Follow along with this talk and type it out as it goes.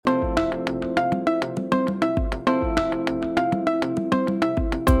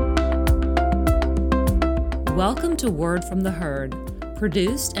Welcome to Word from the Herd,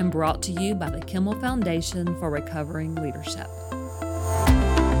 produced and brought to you by the Kimmel Foundation for Recovering Leadership.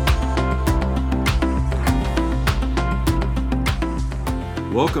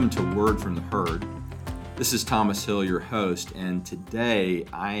 Welcome to Word from the Herd. This is Thomas Hill, your host, and today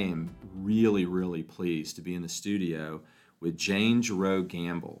I am really pleased to be in the studio with Jane Jarreau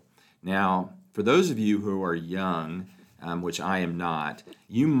Gamble. Now, for those of you who are young, which I am not,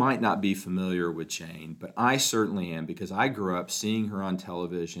 you might not be familiar with Jane, but I certainly am because I grew up seeing her on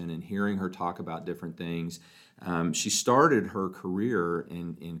television and hearing her talk about different things. She started her career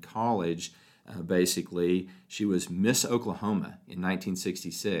in college. Basically, she was Miss Oklahoma in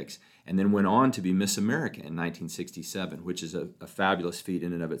 1966 and then went on to be Miss America in 1967, which is a fabulous feat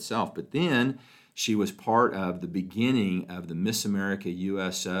in and of itself. But then she was part of the beginning of the Miss America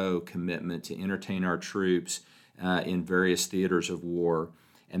USO commitment to entertain our troops in various theaters of war.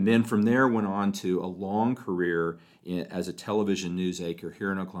 And then from there went on to a long career as a television news anchor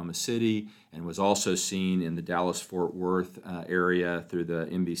here in Oklahoma City, and was also seen in the Dallas-Fort Worth area through the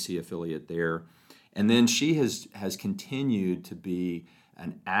NBC affiliate there. And then she has continued to be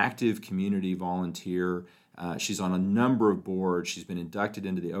an active community volunteer. She's on a number of boards. She's been inducted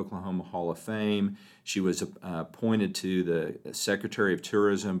into the Oklahoma Hall of Fame. She was appointed to the Secretary of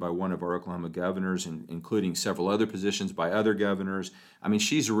Tourism by one of our Oklahoma governors, including several other positions by other governors. I mean,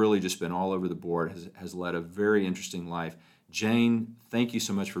 she's really just been all over the board, has led a very interesting life. Jane, thank you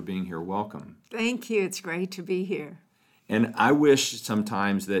so much for being here. Welcome. Thank you. It's great to be here. And I wish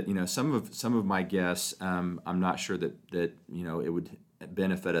sometimes that, some of my guests, I'm not sure that it would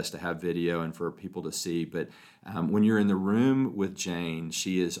benefit us to have video and for people to see, but when you're in the room with Jane,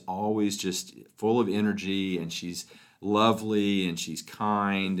 she is always just full of energy, and she's lovely, and she's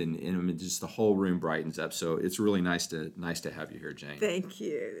kind, and just the whole room brightens up. So it's really nice to have you here, Jane. Thank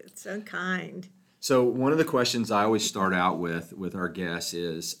you. It's so kind. So one of the questions I always start out with our guests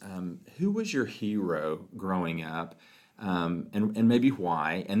is, who was your hero growing up? And maybe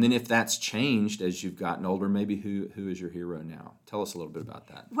why, and then if that's changed as you've gotten older, maybe who is your hero now? Tell us a little bit about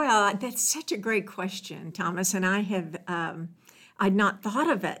that. Well, that's such a great question, Thomas, and I have I'd not thought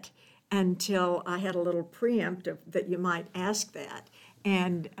of it until I had a little preempt that you might ask that.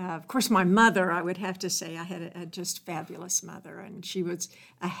 And of course, my mother, I would have to say, I had a just fabulous mother, and she was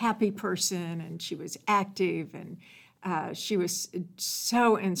a happy person, and she was active, and she was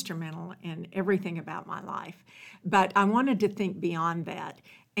so instrumental in everything about my life. But I wanted to think beyond that,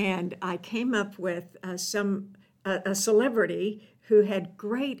 and I came up with a celebrity who had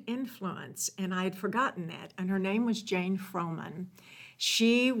great influence, and I had forgotten that, and her name was Jane Froman.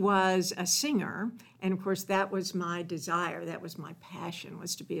 She was a singer, and of course that was my desire, that was my passion,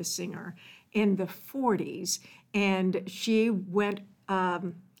 was to be a singer in the 40s, and she went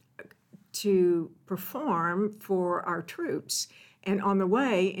to perform for our troops. And on the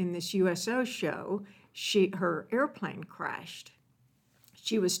way in this USO show, her airplane crashed.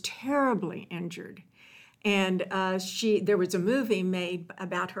 She was terribly injured. And there was a movie made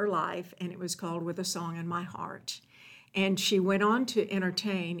about her life, and it was called With a Song in My Heart. And she went on to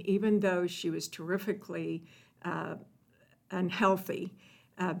entertain, even though she was terrifically unhealthy.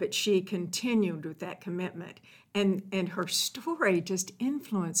 But she continued with that commitment. And her story just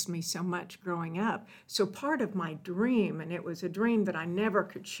influenced me so much growing up. So part of my dream, and it was a dream that I never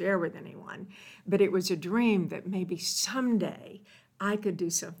could share with anyone, but it was a dream that maybe someday I could do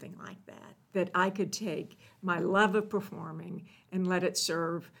something like that I could take my love of performing and let it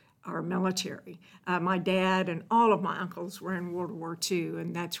serve our military. My dad and all of my uncles were in World War II,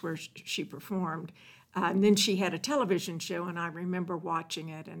 and that's where she performed. And then she had a television show, and I remember watching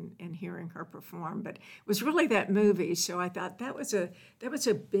it and hearing her perform. But it was really that movie, so I thought that was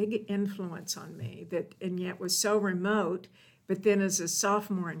a big influence on me, and yet was so remote. But then as a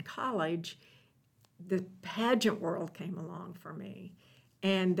sophomore in college, the pageant world came along for me,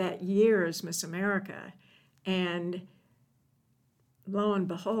 and that year as Miss America. And lo and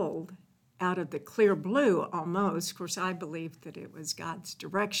behold, out of the clear blue almost, of course I believed that it was God's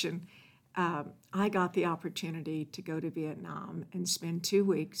direction, I got the opportunity to go to Vietnam and spend 2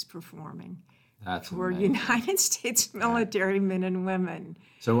 weeks performing for amazing. United States military men and women.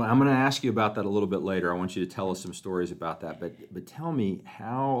 So I'm going to ask you about that a little bit later. I want you to tell us some stories about that. But tell me,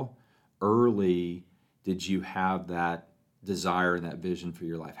 how early did you have that desire and that vision for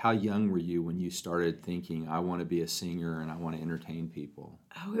your life? How young were you when you started thinking, I want to be a singer and I want to entertain people?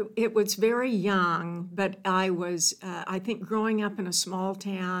 Oh, it was very young, but I was, I think growing up in a small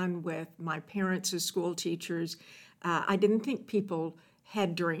town with my parents as school teachers, I didn't think people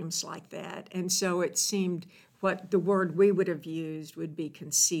had dreams like that. And so it seemed what the word we would have used would be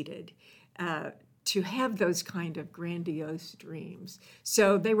conceited. to have those kind of grandiose dreams.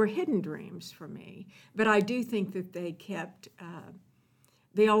 So they were hidden dreams for me, but I do think that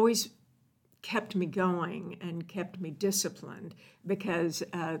they always kept me going and kept me disciplined because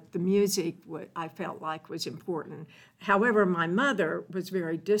the music I felt like was important. However, my mother was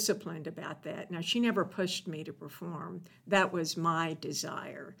very disciplined about that. Now, she never pushed me to perform. That was my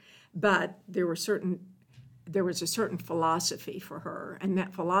desire. But there was a certain philosophy for her, and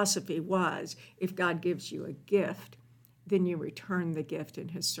that philosophy was, if God gives you a gift, then you return the gift in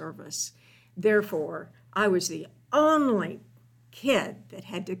his service. Therefore, I was the only kid that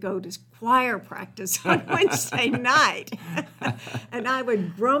had to go to choir practice on Wednesday night. And I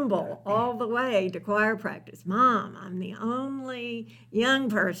would grumble all the way to choir practice. Mom, I'm the only young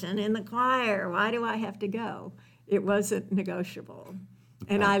person in the choir. Why do I have to go? It wasn't negotiable.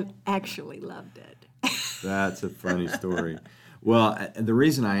 And I actually loved it. That's a funny story. Well, the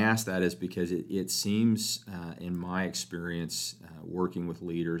reason I ask that is because it seems, in my experience, working with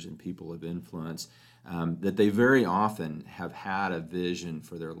leaders and people of influence, that they very often have had a vision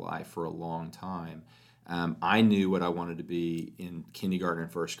for their life for a long time. I knew what I wanted to be in kindergarten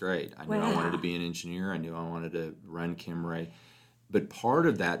and first grade. I knew I wanted to be an engineer. I knew I wanted to run Kimray. But part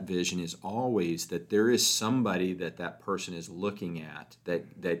of that vision is always that there is somebody that person is looking at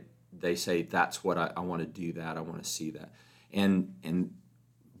that they say, that's what I want to do that, I want to see that. And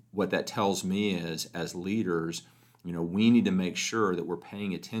what that tells me is, as leaders, we need to make sure that we're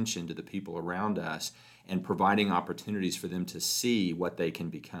paying attention to the people around us and providing opportunities for them to see what they can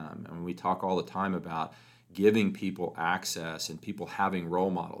become. I mean, we talk all the time about giving people access and people having role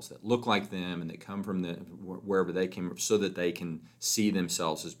models that look like them and that come from wherever they came from, so that they can see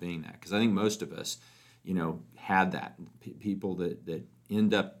themselves as being that. Because I think most of us, had that. People that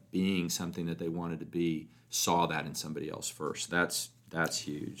end up being something that they wanted to be saw that in somebody else first. That's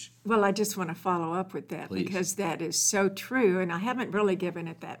huge. Well, I just want to follow up with that. Please. Because that is so true, and I haven't really given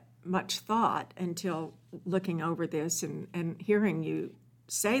it that much thought until looking over this and hearing you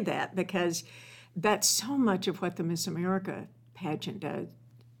say that, because that's so much of what the Miss America pageant does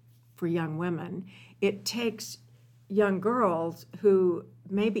for young women. It takes young girls who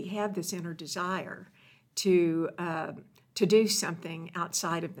maybe have this inner desire to do something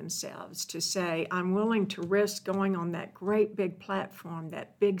outside of themselves, to say, I'm willing to risk going on that great big platform,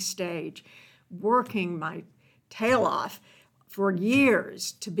 that big stage, working my tail off for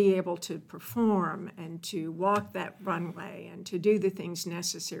years to be able to perform and to walk that runway and to do the things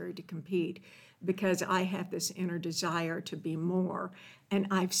necessary to compete, because I have this inner desire to be more. And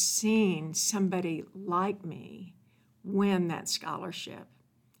I've seen somebody like me win that scholarship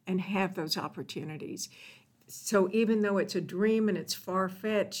and have those opportunities. So even though it's a dream and it's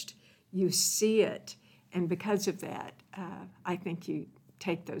far-fetched, you see it. And because of that, I think you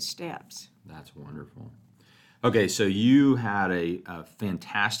take those steps. That's wonderful. Okay, so you had a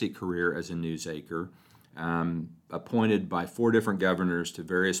fantastic career as a news anchor, appointed by 4 different governors to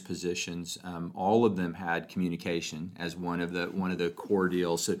various positions. All of them had communication as one of the core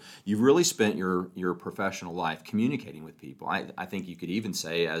deals. So you've really spent your professional life communicating with people. I think you could even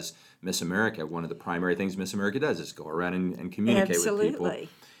say, as Miss America, one of the primary things Miss America does is go around and communicate with people. Absolutely.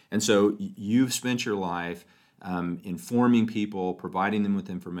 And so you've spent your life informing people, providing them with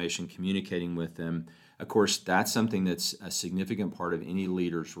information, communicating with them. Of course, that's something that's a significant part of any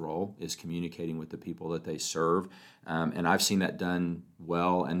leader's role, is communicating with the people that they serve. And I've seen that done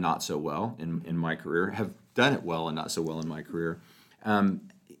well and not so well in my career, have done it well and not so well in my career.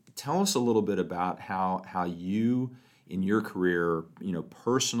 Tell us a little bit about how you, in your career,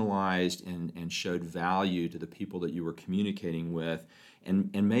 personalized and showed value to the people that you were communicating with,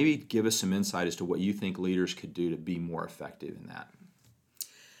 and maybe give us some insight as to what you think leaders could do to be more effective in that.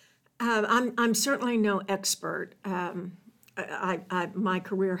 I'm certainly no expert. My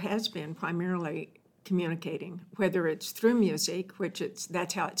career has been primarily communicating, whether it's through music,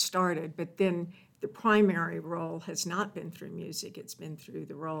 that's how it started, but then the primary role has not been through music. It's been through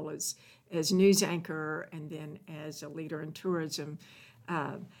the role as news anchor and then as a leader in tourism.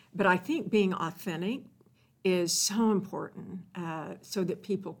 But I think being authentic is so important, so that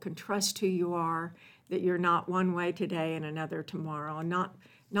people can trust who you are, that you're not one way today and another tomorrow, and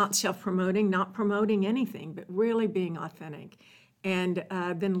not self-promoting, not promoting anything, but really being authentic. And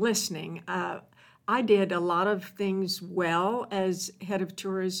then listening. I did a lot of things well as head of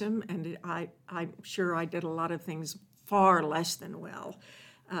tourism, and I'm sure I did a lot of things far less than well.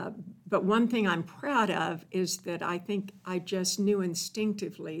 But one thing I'm proud of is that I think I just knew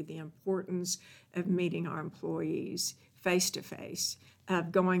instinctively the importance of meeting our employees face-to-face,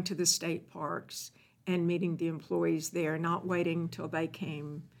 of going to the state parks and meeting the employees there, not waiting till they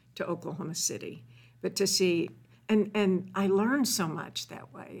came to Oklahoma City. but to see, and I learned so much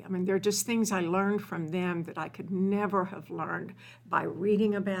that way. I mean, there are just things I learned from them that I could never have learned by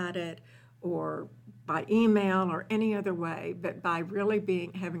reading about it or by email or any other way, but by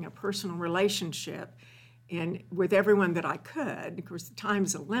really having a personal relationship with everyone that I could. Of course, the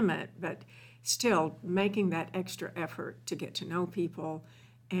time's a limit, but still making that extra effort to get to know people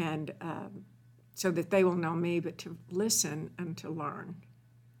and so that they will know me, but to listen and to learn.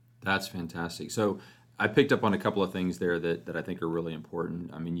 That's fantastic. So I picked up on a couple of things there that I think are really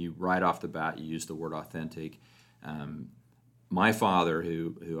important. I mean, you right off the bat, you used the word authentic. My father,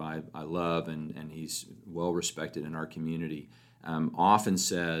 who I love, and he's well respected in our community, often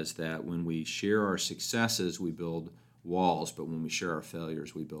says that when we share our successes, we build walls, but when we share our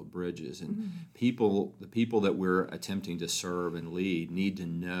failures, we build bridges. And the people that we're attempting to serve and lead need to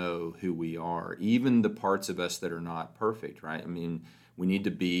know who we are, even the parts of us that are not perfect, right? I mean, we need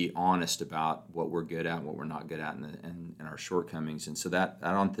to be honest about what we're good at and what we're not good at, and our shortcomings. And so that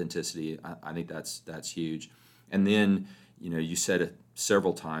authenticity, I think that's huge. And then, you said it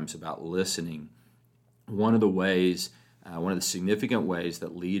several times about listening. One of the significant ways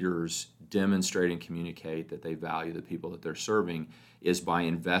that leaders demonstrate and communicate that they value the people that they're serving is by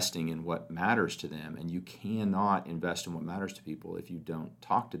investing in what matters to them. And you cannot invest in what matters to people if you don't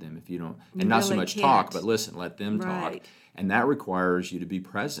talk to them, if you don't, and not so much talk, but listen, let them talk. And that requires you to be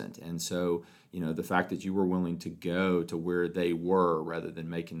present. And so, the fact that you were willing to go to where they were rather than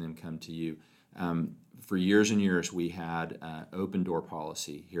making them come to you. For years and years, we had open door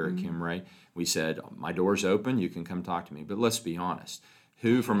policy here at Kimray. We said, my door's open, you can come talk to me. But let's be honest.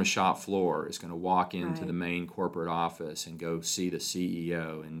 Who from a shop floor is going to walk into the main corporate office and go see the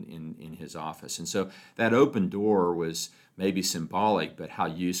CEO in his office? And so that open door was maybe symbolic, but how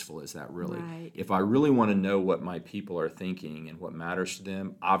useful is that really? Right. If I really want to know what my people are thinking and what matters to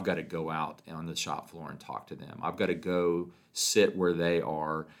them, I've got to go out on the shop floor and talk to them. I've got to go sit where they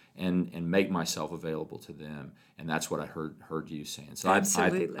are and make myself available to them. And that's what I heard you saying. So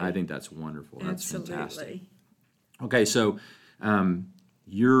Absolutely. I think that's wonderful. That's fantastic. Absolutely. Okay, so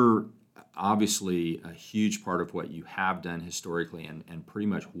you're obviously a huge part of what you have done historically, and pretty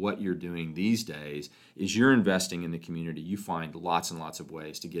much what you're doing these days is you're investing in the community. You find lots and lots of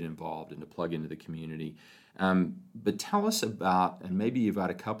ways to get involved and to plug into the community. But tell us about, and maybe you've got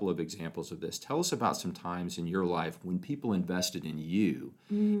a couple of examples of this, tell us about some times in your life when people invested in you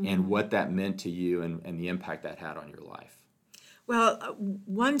and what that meant to you and the impact that had on your life. Well,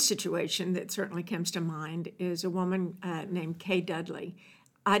 one situation that certainly comes to mind is a woman named Kay Dudley.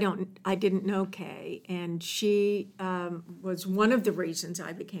 I didn't know Kay, and she was one of the reasons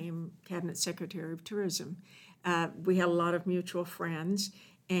I became Cabinet Secretary of Tourism. We had a lot of mutual friends,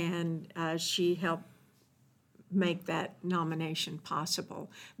 and she helped make that nomination possible.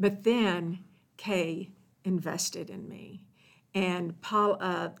 But then Kay invested in me, and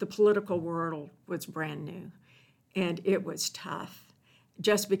the political world was brand new. And it was tough.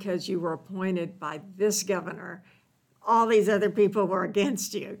 Just because you were appointed by this governor, all these other people were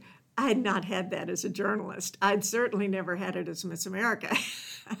against you. I had not had that as a journalist. I'd certainly never had it as Miss America.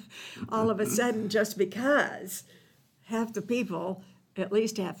 All of a sudden, just because half the people, at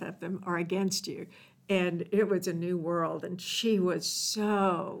least half of them, are against you. And it was a new world. And she was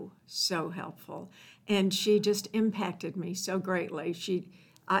so, so helpful. And she just impacted me so greatly.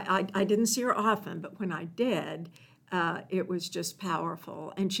 I didn't see her often, but when I did, it was just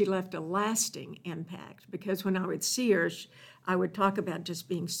powerful. And she left a lasting impact, because when I would see her, I would talk about just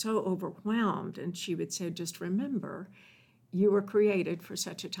being so overwhelmed, and she would say, just remember, you were created for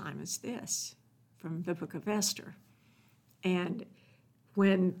such a time as this, from the book of Esther. And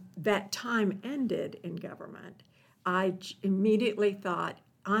when that time ended in government, I immediately thought,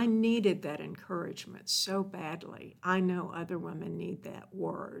 I needed that encouragement so badly. I know other women need that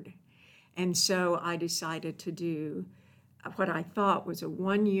word. And so I decided to do what I thought was a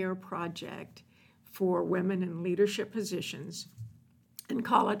one-year project for women in leadership positions and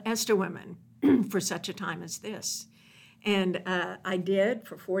call it Esther Women for such a time as this. And I did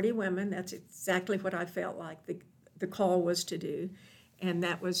for 40 women. That's exactly what I felt like the call was to do. And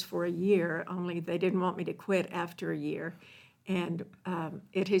that was for a year, only they didn't want me to quit after a year. And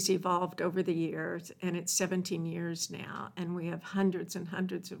it has evolved over the years, and it's 17 years now, and we have hundreds and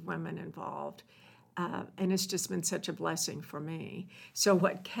hundreds of women involved. And it's just been such a blessing for me. So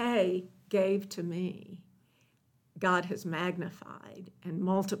what Kay gave to me, God has magnified and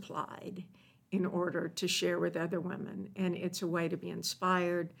multiplied in order to share with other women. And it's a way to be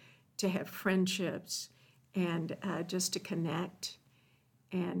inspired, to have friendships, and just to connect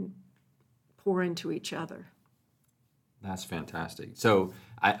and pour into each other. That's fantastic. So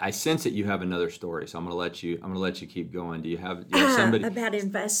I sense that you have another story. So I'm going to let you keep going. Do you have somebody about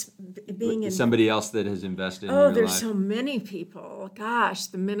being in? somebody else that has invested in Oh, your there's life? so many people. Gosh,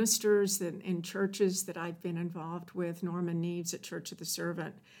 the ministers in churches that I've been involved with. Norman Neves at Church of the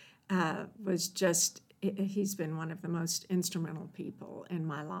Servant was just. He's been one of the most instrumental people in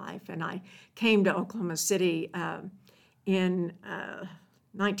my life. And I came to Oklahoma City in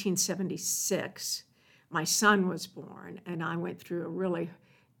 1976. My son was born, and I went through a really,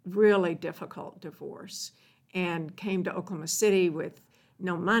 really difficult divorce and came to Oklahoma City with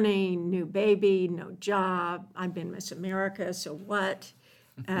no money, new baby, no job. I've been Miss America, so what?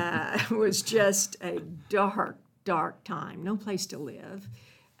 It was just a dark, dark time, no place to live.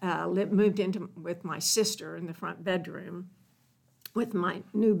 Moved into with my sister in the front bedroom with my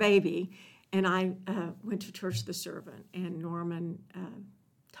new baby, and I went to Church of the Servant, and Norman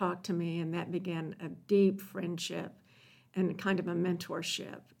talked to me, and that began a deep friendship and kind of a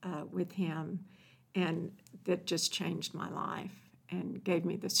mentorship with him, and that just changed my life and gave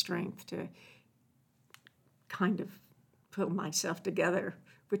me the strength to kind of pull myself together,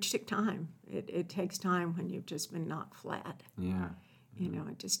 which took time. It takes time when you've just been knocked flat. Yeah.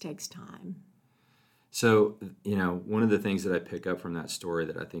 It just takes time. So, one of the things that I pick up from that story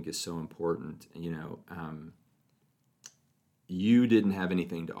that I think is so important, you didn't have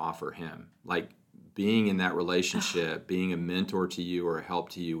anything to offer him. Like being in that relationship, being a mentor to you or a help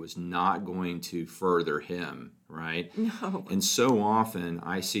to you was not going to further him, right? No. And so often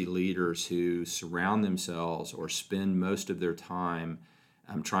I see leaders who surround themselves or spend most of their time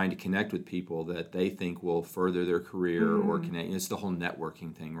trying to connect with people that they think will further their career or connect. It's the whole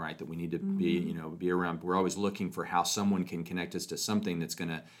networking thing, right? That we need to be around. We're always looking for how someone can connect us to something that's going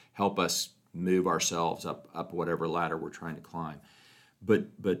to help us move ourselves up whatever ladder we're trying to climb. But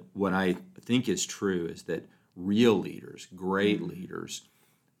what I think is true is that real leaders, great leaders,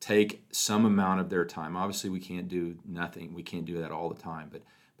 take some amount of their time. Obviously, we can't do nothing. We can't do that all the time, but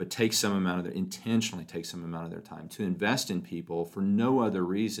intentionally take some amount of their time to invest in people for no other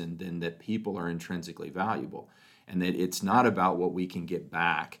reason than that people are intrinsically valuable, and that it's not about what we can get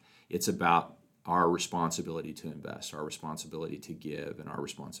back. It's about our responsibility to invest, our responsibility to give, and our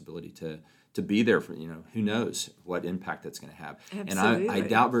responsibility to be there for, who knows what impact that's going to have. Absolutely. And I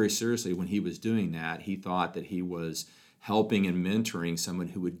doubt very seriously when he was doing that, he thought that he was helping and mentoring someone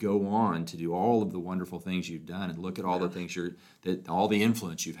who would go on to do all of the wonderful things you've done and look at all the things all the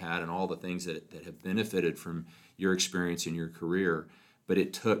influence you've had and all the things that have benefited from your experience in your career. But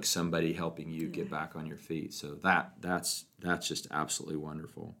it took somebody helping you get back on your feet. So that's just absolutely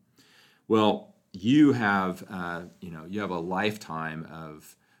wonderful. Well, you have a lifetime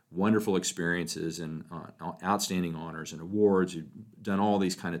of wonderful experiences and outstanding honors and awards. You've done all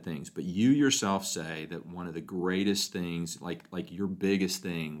these kind of things, but you yourself say that one of the greatest things, like your biggest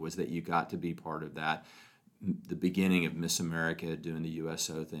thing, was that you got to be part of that, the beginning of Miss America doing the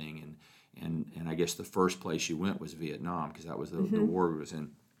USO thing, and I guess the first place you went was Vietnam because that was the war we was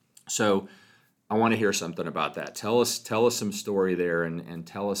in. So I want to hear something about that. Tell us some story there, and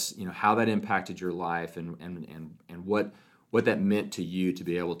tell us how that impacted your life and what that meant to you to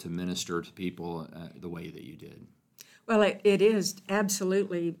be able to minister to people the way that you did. Well, it is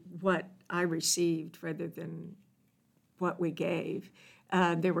absolutely what I received rather than what we gave.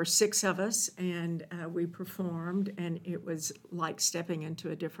 There were 6 of us, and we performed, and it was like stepping into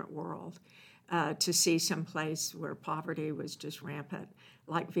a different world to see some place where poverty was just rampant,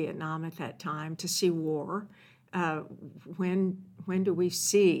 like Vietnam at that time, to see war. When do we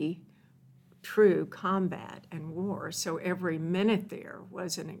see true combat and war? So every minute there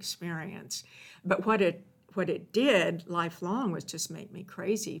was an experience. But what it did lifelong was just make me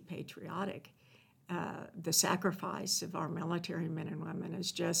crazy patriotic. The sacrifice of our military men and women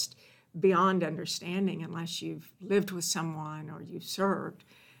is just beyond understanding unless you've lived with someone or you've served.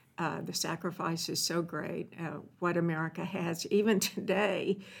 The sacrifice is so great. What America has, even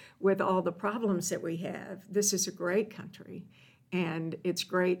today, with all the problems that we have, this is a great country. And it's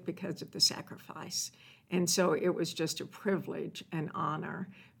great because of the sacrifice. And so it was just a privilege and honor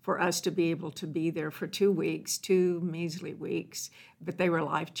for us to be able to be there for 2 weeks, 2 measly weeks, but they were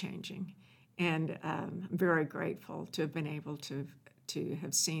life-changing. And I'm very grateful to have been able to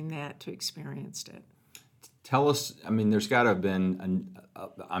have seen that, to experienced it. Tell us, there's got to have been,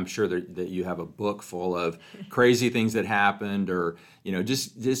 I'm sure that you have a book full of crazy things that happened, or,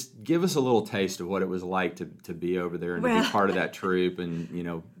 just give us a little taste of what it was like to be over there and to be part of that troop and,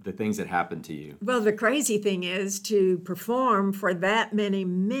 the things that happened to you. Well, the crazy thing is to perform for that many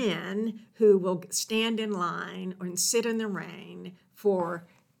men who will stand in line and sit in the rain for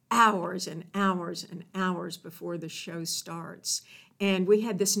hours and hours and hours before the show starts. And we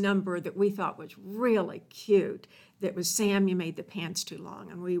had this number that we thought was really cute. That was, Sam, you made the pants too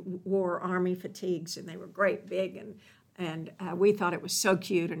long. And we wore Army fatigues, and they were great big. And we thought it was so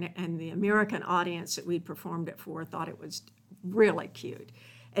cute. And the American audience that we performed it for thought it was really cute.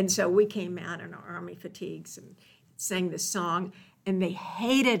 And so we came out in our Army fatigues and sang this song. And they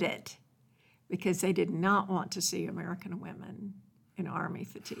hated it because they did not want to see American women in Army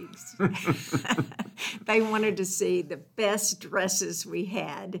fatigues. They wanted to see the best dresses we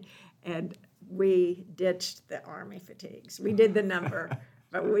had, and we ditched the Army fatigues. We did the number,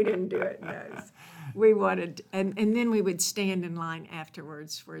 but we didn't do it in those. We wanted, and then we would stand in line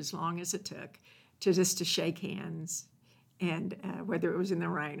afterwards for as long as it took to shake hands, and whether it was in the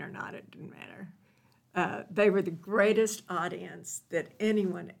rain or not, it didn't matter. They were the greatest audience that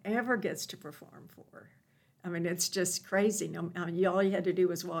anyone ever gets to perform for. I mean, it's just crazy. All you had to do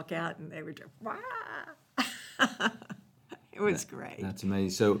was walk out, and they were just, wow. It was great. That's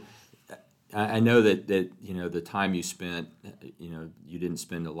amazing. So I know that the time you spent, you didn't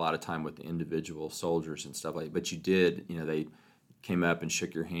spend a lot of time with the individual soldiers and stuff like that, but you did, they came up and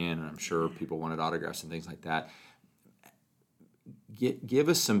shook your hand, and I'm sure people wanted autographs and things like that. Give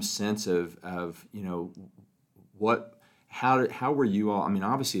us some sense of how were you all? I mean,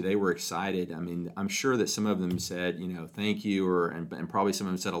 obviously they were excited. I mean, I'm sure that some of them said, thank you, and probably some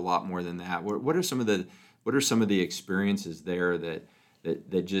of them said a lot more than that. What are some of the experiences there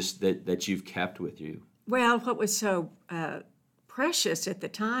that you've kept with you? Well, what was so precious at the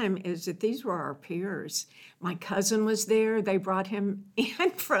time is that these were our peers. My cousin was there. They brought him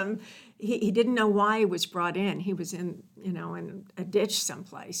in from. He didn't know why he was brought in. He was in a ditch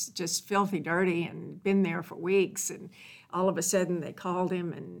someplace, just filthy dirty, and been there for weeks. And all of a sudden they called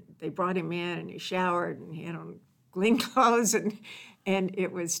him and they brought him in, and he showered and he had on clean clothes, and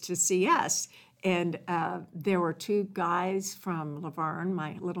it was to see us. And there were two guys from Laverne,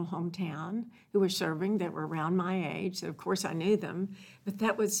 my little hometown, who were serving that were around my age. So of course I knew them, but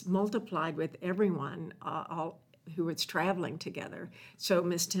that was multiplied with everyone, all who was traveling together. So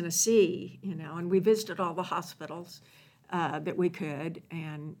Miss Tennessee, and we visited all the hospitals that we could,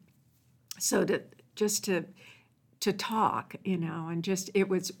 and so to talk, and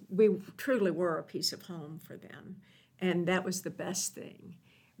we truly were a piece of home for them, and that was the best thing.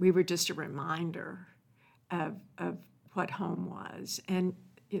 We were just a reminder of what home was, and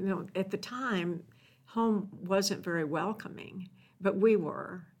at the time, home wasn't very welcoming, but we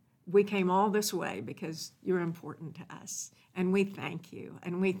were. We came all this way because you're important to us, and we thank you,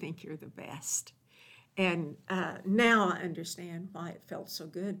 and we think you're the best. And now I understand why it felt so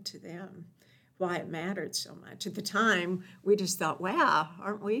good to them, why it mattered so much. At the time, we just thought, wow,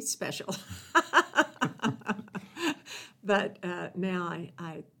 aren't we special? But now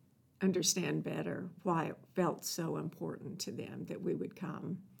I understand better why it felt so important to them that we would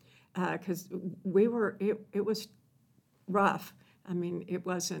come, because it was rough. I mean,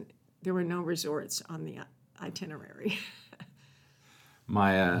 there were no resorts on the itinerary.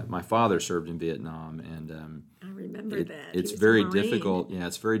 My father served in Vietnam, and I remember that. It's very difficult. Yeah,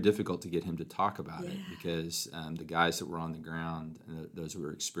 it's very difficult to get him to talk about it because the guys that were on the ground, those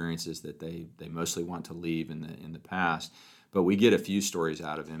were experiences that they mostly want to leave in the past. But we get a few stories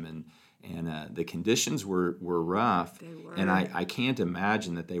out of him, and the conditions were rough. They were. And I can't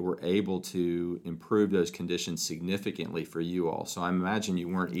imagine that they were able to improve those conditions significantly for you all. So I imagine you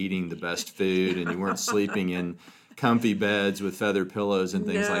weren't eating the best food, and you weren't sleeping in comfy beds with feather pillows and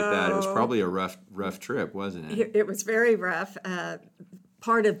things like that. It was probably a rough trip, wasn't it? It was very rough.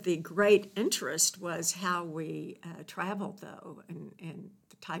 Part of the great interest was how we traveled, though, and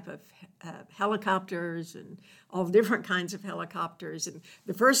the type of helicopters and all different kinds of helicopters. And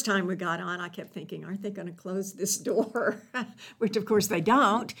the first time we got on, I kept thinking, aren't they going to close this door? Which, of course, they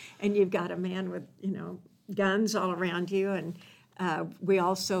don't. And you've got a man with, guns all around you. And we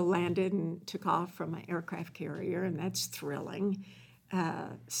also landed and took off from an aircraft carrier, and that's thrilling.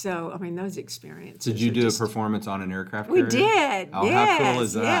 So, I mean, those experiences. Did you do a performance on an aircraft carrier? We did. Oh, yes, how cool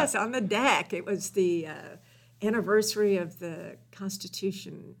is that? Yes, on the deck. It was the anniversary of the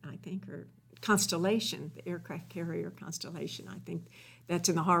Constitution, I think, or Constellation, the aircraft carrier Constellation. I think that's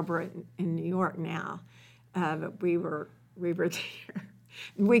in the harbor in New York now. But we were there.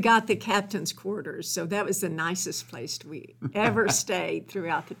 We got the captain's quarters, so that was the nicest place we ever stayed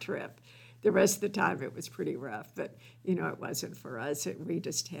throughout the trip. The rest of the time it was pretty rough, but it wasn't for us. We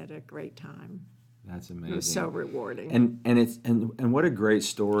just had a great time. That's amazing. It was so rewarding. And what a great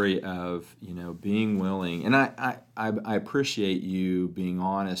story of being willing. And I appreciate you being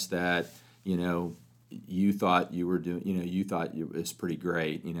honest that you thought you were doing, you thought it was pretty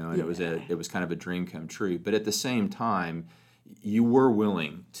great, and it was kind of a dream come true. But at the same time, you were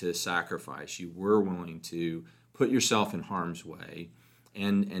willing to sacrifice. You were willing to put yourself in harm's way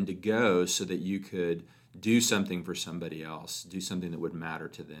and to go so that you could do something for somebody else, do something that would matter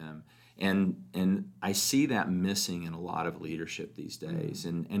to them. And I see that missing in a lot of leadership these days,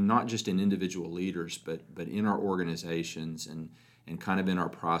 and not just in individual leaders, but in our organizations and kind of in our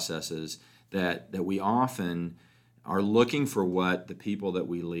processes, that we often are looking for what the people that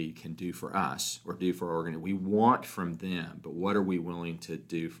we lead can do for us or do for our organization. We want from them, but what are we willing to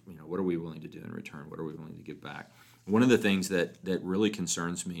do? What are we willing to do in return? What are we willing to give back? One of the things that really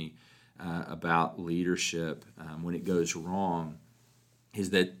concerns me about leadership when it goes wrong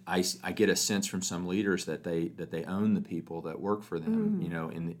is that I get a sense from some leaders that they own the people that work for them,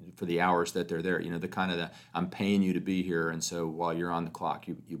 for the hours that they're there. The kind of I'm paying you to be here, and so while you're on the clock,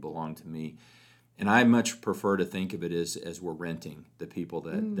 you belong to me. And I much prefer to think of it as we're renting the people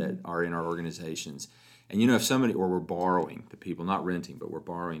that are in our organizations. And if somebody, or we're borrowing the people, not renting, but we're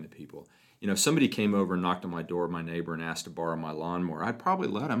borrowing the people. If somebody came over and knocked on my door, my neighbor, and asked to borrow my lawnmower, I'd probably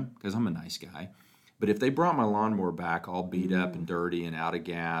let them because I'm a nice guy. But if they brought my lawnmower back all beat up and dirty and out of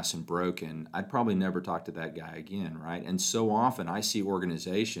gas and broken, I'd probably never talk to that guy again, right? And so often I see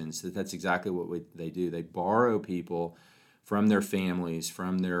organizations that's exactly what they do. They borrow people from their families,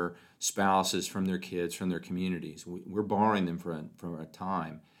 from their spouses, from their kids, from their communities. We're borrowing them for a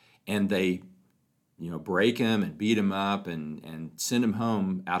time. And they break them and beat them up and send them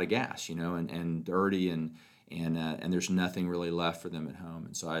home out of gas, and dirty and there's nothing really left for them at home.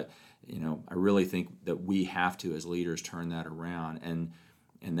 And so I really think that we have to, as leaders, turn that around.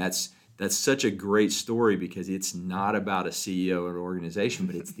 And that's such a great story because it's not about a CEO or an organization,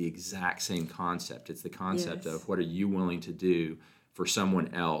 but it's the exact same concept. It's the concept of what are you willing to do for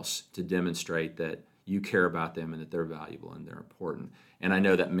someone else to demonstrate that you care about them and that they're valuable and they're important. And I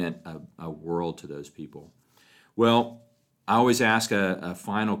know that meant a world to those people. Well, I always ask a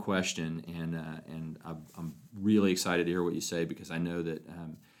final question, and I'm really excited to hear what you say because I know that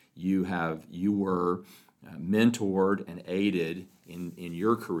you were mentored and aided in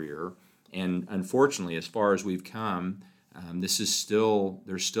your career, and unfortunately, as far as we've come, there's still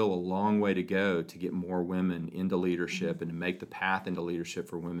a long way to go to get more women into leadership and to make the path into leadership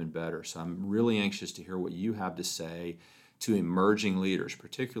for women better. So I'm really anxious to hear what you have to say to emerging leaders,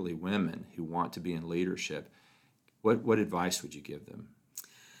 particularly women who want to be in leadership. What advice would you give them?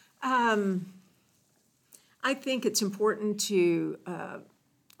 I think it's important to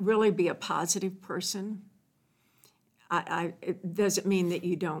really be a positive person. It doesn't mean that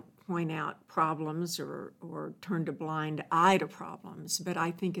you don't point out problems or turn a blind eye to problems, but I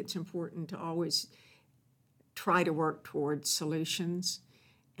think it's important to always try to work towards solutions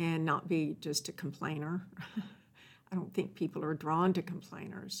and not be just a complainer. I don't think people are drawn to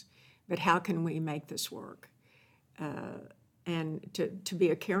complainers, but how can we make this work? And to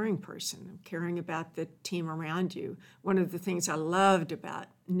be a caring person, caring about the team around you. One of the things I loved about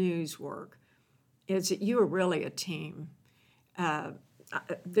news work is that you are really a team.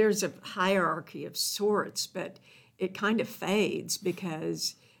 There's a hierarchy of sorts, but it kind of fades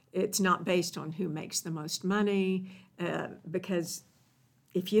because it's not based on who makes the most money, because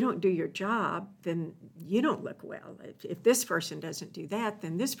if you don't do your job, then you don't look well. If this person doesn't do that,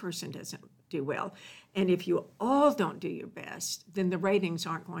 then this person doesn't do well. And if you all don't do your best, then the ratings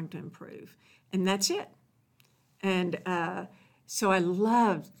aren't going to improve. And that's it. And so I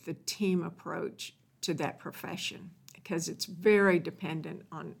love the team approach to that profession because it's very dependent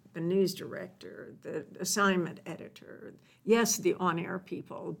on the news director, the assignment editor, yes, the on-air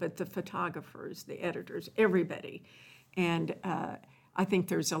people, but the photographers, the editors, everybody. And I think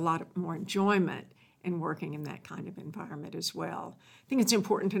there's a lot more enjoyment in working in that kind of environment as well. I think it's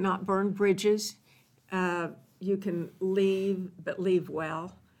important to not burn bridges. You can leave, but leave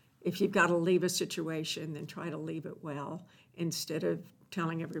well. If you've got to leave a situation, then try to leave it well instead of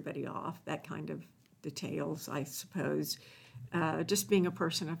telling everybody off, that kind of details, I suppose. Just being a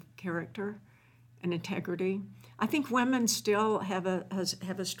person of character and integrity. I think women still have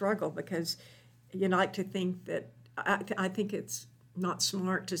a struggle because you like to think that, I think it's not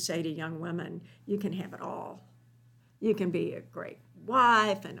smart to say to young women, you can have it all. You can be a great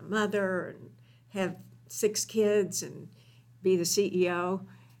wife and a mother and have 6 kids and be the CEO.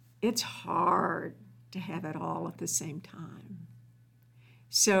 It's hard to have it all at the same time.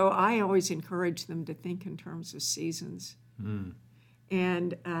 So I always encourage them to think in terms of seasons.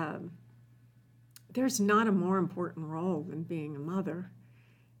 And there's not a more important role than being a mother.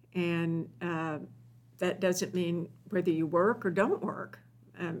 And that doesn't mean whether you work or don't work.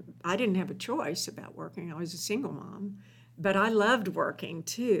 I didn't have a choice about working. I was a single mom, but I loved working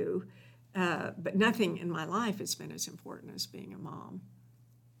too. But nothing in my life has been as important as being a mom.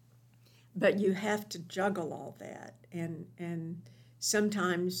 But you have to juggle all that, and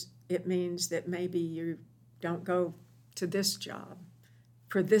sometimes it means that maybe you don't go to this job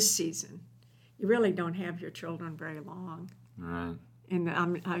for this season. You really don't have your children very long. Right.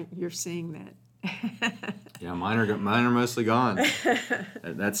 And you're seeing that. Yeah, mine are mostly gone.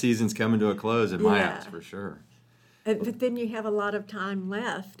 That season's coming to a close in my house for sure. But then you have a lot of time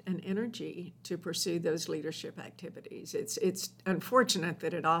left and energy to pursue those leadership activities. It's unfortunate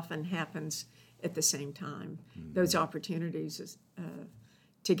that it often happens at the same time. Mm-hmm. Those opportunities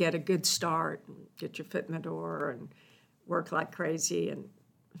to get a good start, and get your foot in the door, and work like crazy, and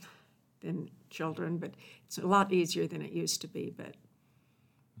then children. But it's a lot easier than it used to be. But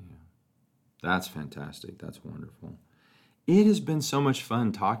yeah, that's fantastic. That's wonderful. It has been so much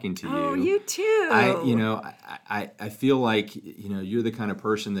fun talking to you. Oh, you too. I feel like, you're the kind of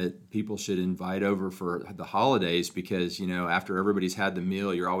person that people should invite over for the holidays because, after everybody's had the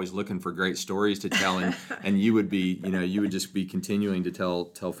meal, you're always looking for great stories to tell, and you would be, you would just be continuing to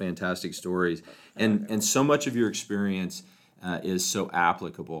tell fantastic stories. And so much of your experience is so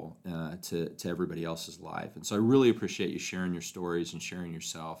applicable to everybody else's life. And so I really appreciate you sharing your stories and sharing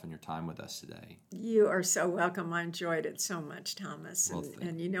yourself and your time with us today. You are so welcome. I enjoyed it so much, Thomas. Well,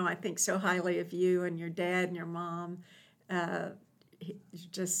 and I think so highly of you and your dad and your mom.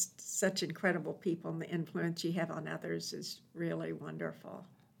 Just such incredible people, and the influence you have on others is really wonderful.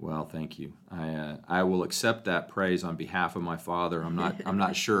 Well, thank you. I will accept that praise on behalf of my father. I'm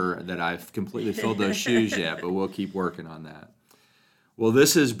not sure that I've completely filled those shoes yet, but we'll keep working on that. Well,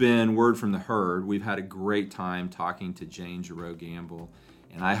 this has been Word from the Herd. We've had a great time talking to Jane Giroux Gamble,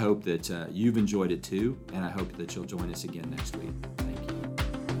 and I hope that you've enjoyed it too, and I hope that you'll join us again next week. Thank you.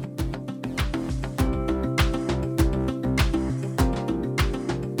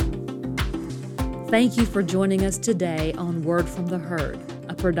 Thank you for joining us today on Word from the Herd,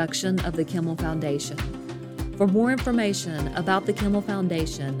 a production of the Kimmel Foundation. For more information about the Kimmel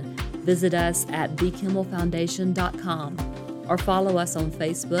Foundation, visit us at thekimmelfoundation.com or follow us on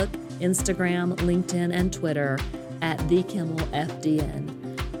Facebook, Instagram, LinkedIn, and Twitter at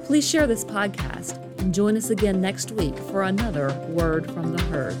thekimmelfdn. Please share this podcast and join us again next week for another Word from the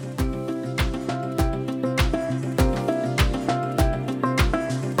Herd.